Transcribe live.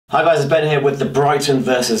Hi guys, it's Ben here with the Brighton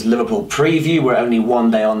versus Liverpool preview. We're only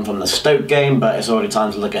one day on from the Stoke game, but it's already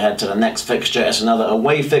time to look ahead to the next fixture. It's another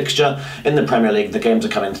away fixture in the Premier League. The games are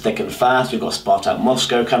coming thick and fast. We've got Spartak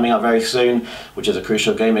Moscow coming up very soon, which is a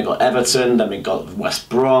crucial game. We've got Everton, then we've got West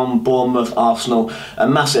Brom, Bournemouth, Arsenal. A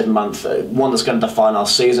massive month, one that's going to define our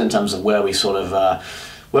season in terms of where we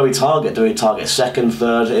where we target. Do we target second,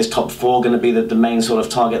 third? Is top four going to be the main sort of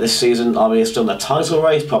target this season? Are we still in the title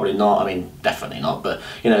race? Probably not. I mean, definitely not. But,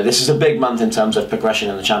 you know, this is a big month in terms of progression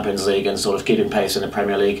in the Champions League and sort of keeping pace in the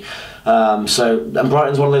Premier League. And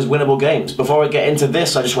Brighton's one of those winnable games. Before I get into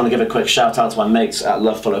this, I just want to give a quick shout out to my mates at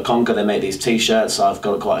Love Follow Conquer. They make these t-shirts. I've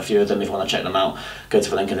got quite a few of them. If you want to check them out, go to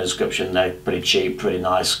the link in the description. They're pretty cheap, pretty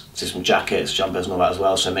nice. See some jackets, jumpers and all that as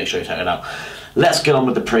well, so make sure you check it out. Let's get on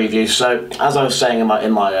with the preview. So, as I was saying in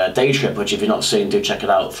my day trip, which if you've not seen, do check it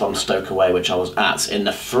out, from Stoke away, which I was at in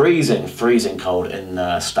the freezing cold in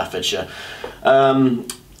Staffordshire.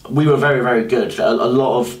 We were very, very good. A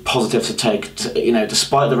lot of positives to take. You know,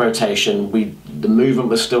 despite the rotation, the movement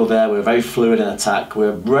was still there. We were very fluid in attack. We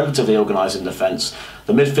were relatively organised in defence.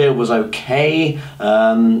 The midfield was okay.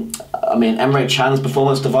 I mean, Emre Can's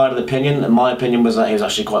performance divided opinion. And my opinion was that he was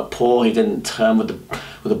actually quite poor. He didn't turn with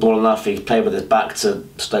the ball enough. He played with his back to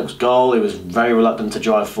Stoke's goal. He was very reluctant to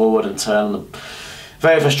drive forward and turn.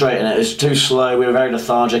 Very frustrating. It was too slow. We were very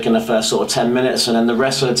lethargic in the first sort of 10 minutes, and then the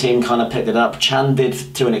rest of the team kind of picked it up. Can did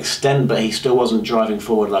to an extent, but he still wasn't driving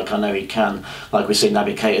forward like I know he can, like we've seen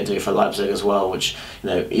Naby Keita do for Leipzig as well, which, you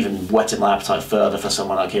know, even whetted my appetite further for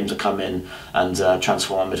someone like him to come in and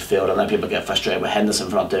transform midfield. I know people get frustrated with Henderson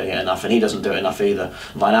for not doing it enough, and he doesn't do it enough either.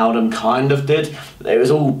 Wijnaldum kind of did. It was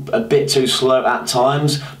all a bit too slow at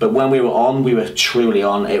times, but when we were on, we were truly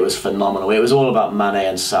on. It was phenomenal. It was all about Mane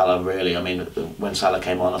and Salah, really. I mean, when Salah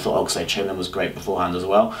came on, I thought Oxlade-Chamberlain was great beforehand as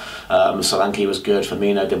well. Solanke was good.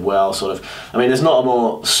 Firmino did well. I mean, there's not a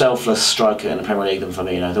more selfless striker in the Premier League than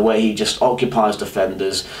Firmino. The way he just occupies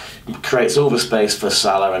defenders, creates all the space for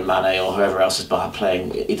Salah and Mane or whoever else is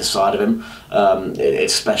playing either side of him.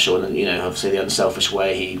 It's special, and, you know, obviously the unselfish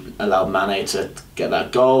way he allowed Mane to get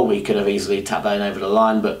that goal. We could have easily tapped that in over the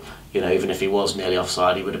line, but, you know, even if he was nearly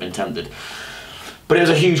offside, he would have been tempted. But it was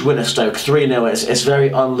a huge win at Stoke, 3-0. It's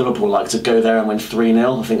very un-Liverpool-like to go there and win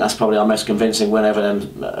 3-0. I think that's probably our most convincing win over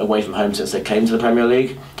them away from home since they came to the Premier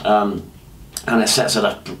League. And it sets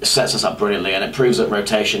us up brilliantly, and it proves that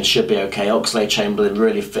rotation should be okay. Oxlade-Chamberlain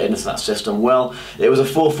really fit into that system well. It was a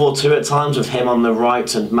 4-4-2 at times, with him on the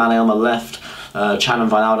right and Mane on the left. Can and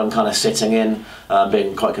Wijnaldum kind of sitting in,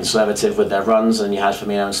 being quite conservative with their runs, and you had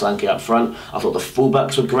Firmino and Solanke up front. I thought the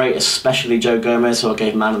fullbacks were great, especially Joe Gomez, who I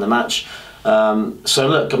gave man of the match. So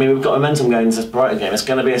look, I mean, we've got momentum going into this Brighton game. It's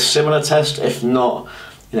going to be a similar test, if not,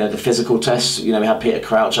 you know, the physical test. You know, we had Peter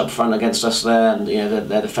Crouch up front against us there, and, you know,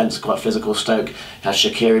 their defence is quite physical. Stoke had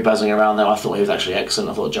Shaqiri buzzing around there. I thought he was actually excellent.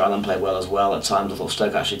 I thought Jarlan played well as well at times. I thought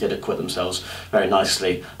Stoke actually did acquit themselves very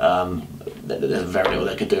nicely. There's very little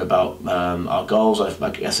they could do about our goals. I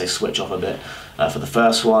guess they switch off a bit for the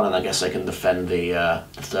first one, and I guess they can defend the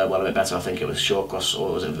third one a bit better. I think it was Shawcross,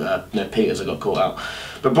 or was it no, Peters that got caught out.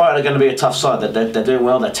 But Brighton are going to be a tough side. They're doing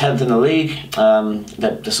well. They're 10th in the league.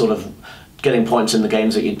 They're sort of getting points in the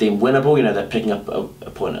games that you deem winnable. You know, they're picking up a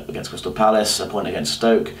point against Crystal Palace, a point against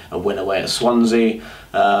Stoke, a win away at Swansea.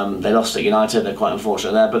 They lost at United. They're quite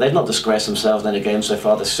unfortunate there, but they've not disgraced themselves in any game so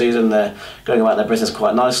far this season. They're going about their business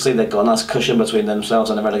quite nicely. They've got a nice cushion between themselves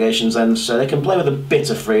and the relegation zone, so they can play with a bit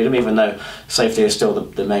of freedom, even though safety is still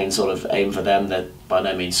the main sort of aim for them. They're by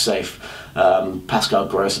no means safe. Pascal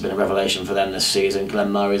Gross has been a revelation for them this season.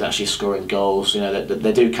 Glenn Murray's actually scoring goals. You know,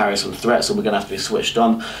 they do carry some threats, so we're going to have to be switched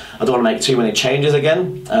on. I don't want to make too many changes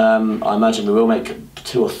again. I imagine we will make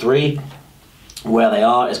 2 or 3. Where they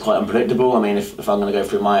are is quite unpredictable. I mean, if I'm going to go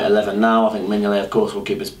through my 11 now, I think Mignolet, of course, will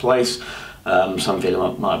keep his place. Some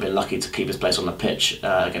feel he might have been lucky to keep his place on the pitch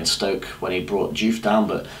against Stoke when he brought Diouf down,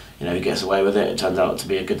 but, you know, he gets away with it. It turns out to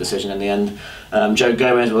be a good decision in the end. Joe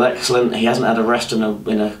Gomez was excellent. He hasn't had a rest in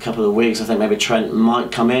a couple of weeks. I think maybe Trent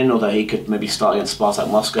might come in, although he could maybe start against Spartak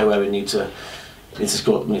Moscow, where we need to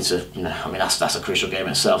score. You know, I mean, that's a crucial game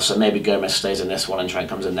itself. So maybe Gomez stays in this one and Trent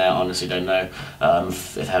comes in there. I honestly don't know.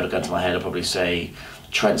 If I had a gun to my head, I'd probably say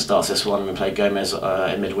Trent starts this one and we play Gomez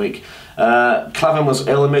in midweek. Klavan was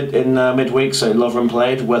ill in midweek, so Lovren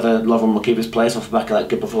played. Whether Lovren will keep his place off the back of that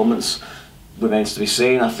good performance remains to be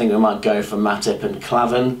seen. I think we might go for Matip and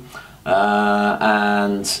Klavan,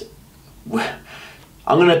 and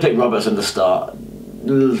I'm going to pick Robertson to start.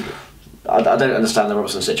 I don't understand the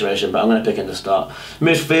Robertson situation, but I'm going to pick him to start.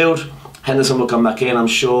 Midfield, Henderson will come back in, I'm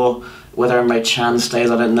sure. Whether Emre Can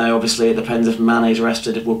stays, I don't know. Obviously, it depends if Mane's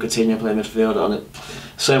rested, if will Coutinho play midfield on it.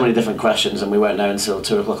 so many different questions, and we won't know until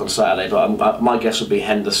 2 o'clock on Saturday. But my guess would be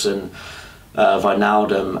Henderson,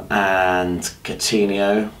 Wijnaldum, and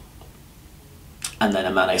Coutinho. And then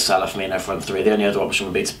a Mane, Salah, Firmino front three. The only other option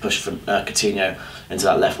would be to push for Coutinho into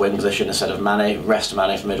that left wing position instead of Mane, rest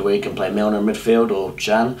Mane for midweek and play Milner in midfield or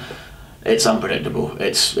Jan. It's unpredictable.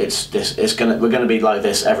 We're gonna be like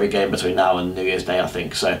this every game between now and New Year's Day, I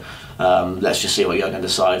think. So let's just see what Jurgen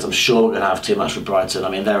decides. I'm sure we're gonna have too much for Brighton. I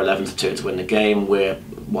mean, they're 11-2 to win the game. We're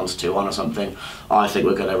 1-2 on or something. I think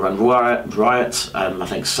we're gonna run riot. I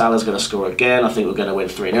think Salah's gonna score again. I think we're gonna win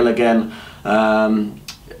 3-0 again.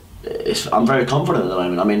 I'm very confident at the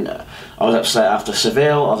moment. I mean, I was upset after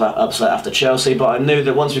Seville, I was upset after Chelsea, but I knew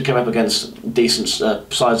that once we came up against decent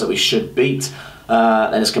sides that we should beat,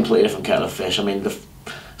 then it's a completely different kettle of fish. I mean,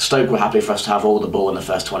 Stoke were happy for us to have all the ball in the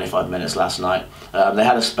first 25 minutes last night. They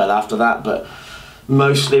had a spell after that, but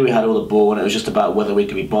mostly we had all the ball, and it was just about whether we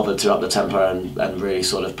could be bothered to up the tempo and really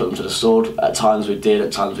sort of put them to the sword. At times we did,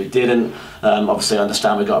 at times we didn't. Obviously I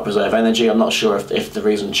understand we've got to preserve energy. I'm not sure if the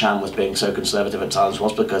reason Chan was being so conservative at times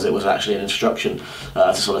was because it was actually an instruction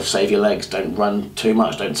to sort of save your legs. Don't run too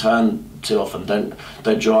much, don't turn too often,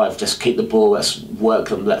 don't drive, just keep the ball, let's work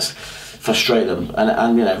them, let's frustrate them,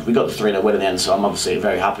 and you know, we got the 3-0 win in the end, so I'm obviously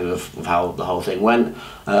very happy with how the whole thing went.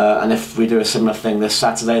 And if we do a similar thing this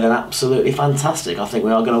Saturday, then absolutely fantastic. I think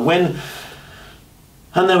we are going to win.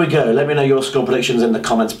 And there we go. Let me know your score predictions in the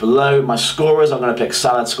comments below. My scorers, I'm going to pick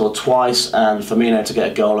Salah to score twice and Firmino to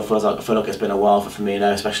get a goal. I feel like it's been a while for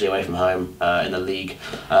Firmino, especially away from home in the league.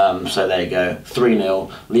 So there you go,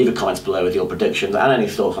 3-0. Leave a comment below with your predictions and any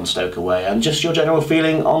thoughts on Stoke away and just your general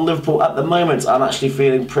feeling on Liverpool at the moment. I'm actually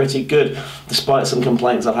feeling pretty good, despite some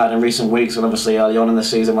complaints I've had in recent weeks and obviously early on in the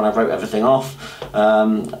season when I wrote everything off.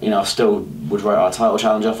 You know, I still would write our title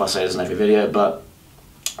challenge off. I say this in every video, but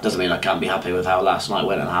doesn't mean I can't be happy with how last night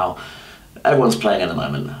went and how everyone's playing at the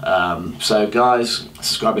moment. So guys,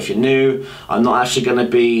 subscribe if you're new. I'm not actually going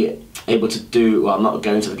to be able to do, well, I'm not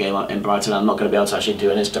going to the game in Brighton. I'm not going to be able to actually do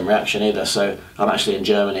an instant reaction either. So I'm actually in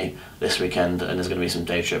Germany this weekend and there's going to be some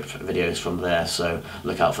day trip videos from there. So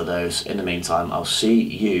look out for those. In the meantime, I'll see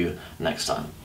you next time.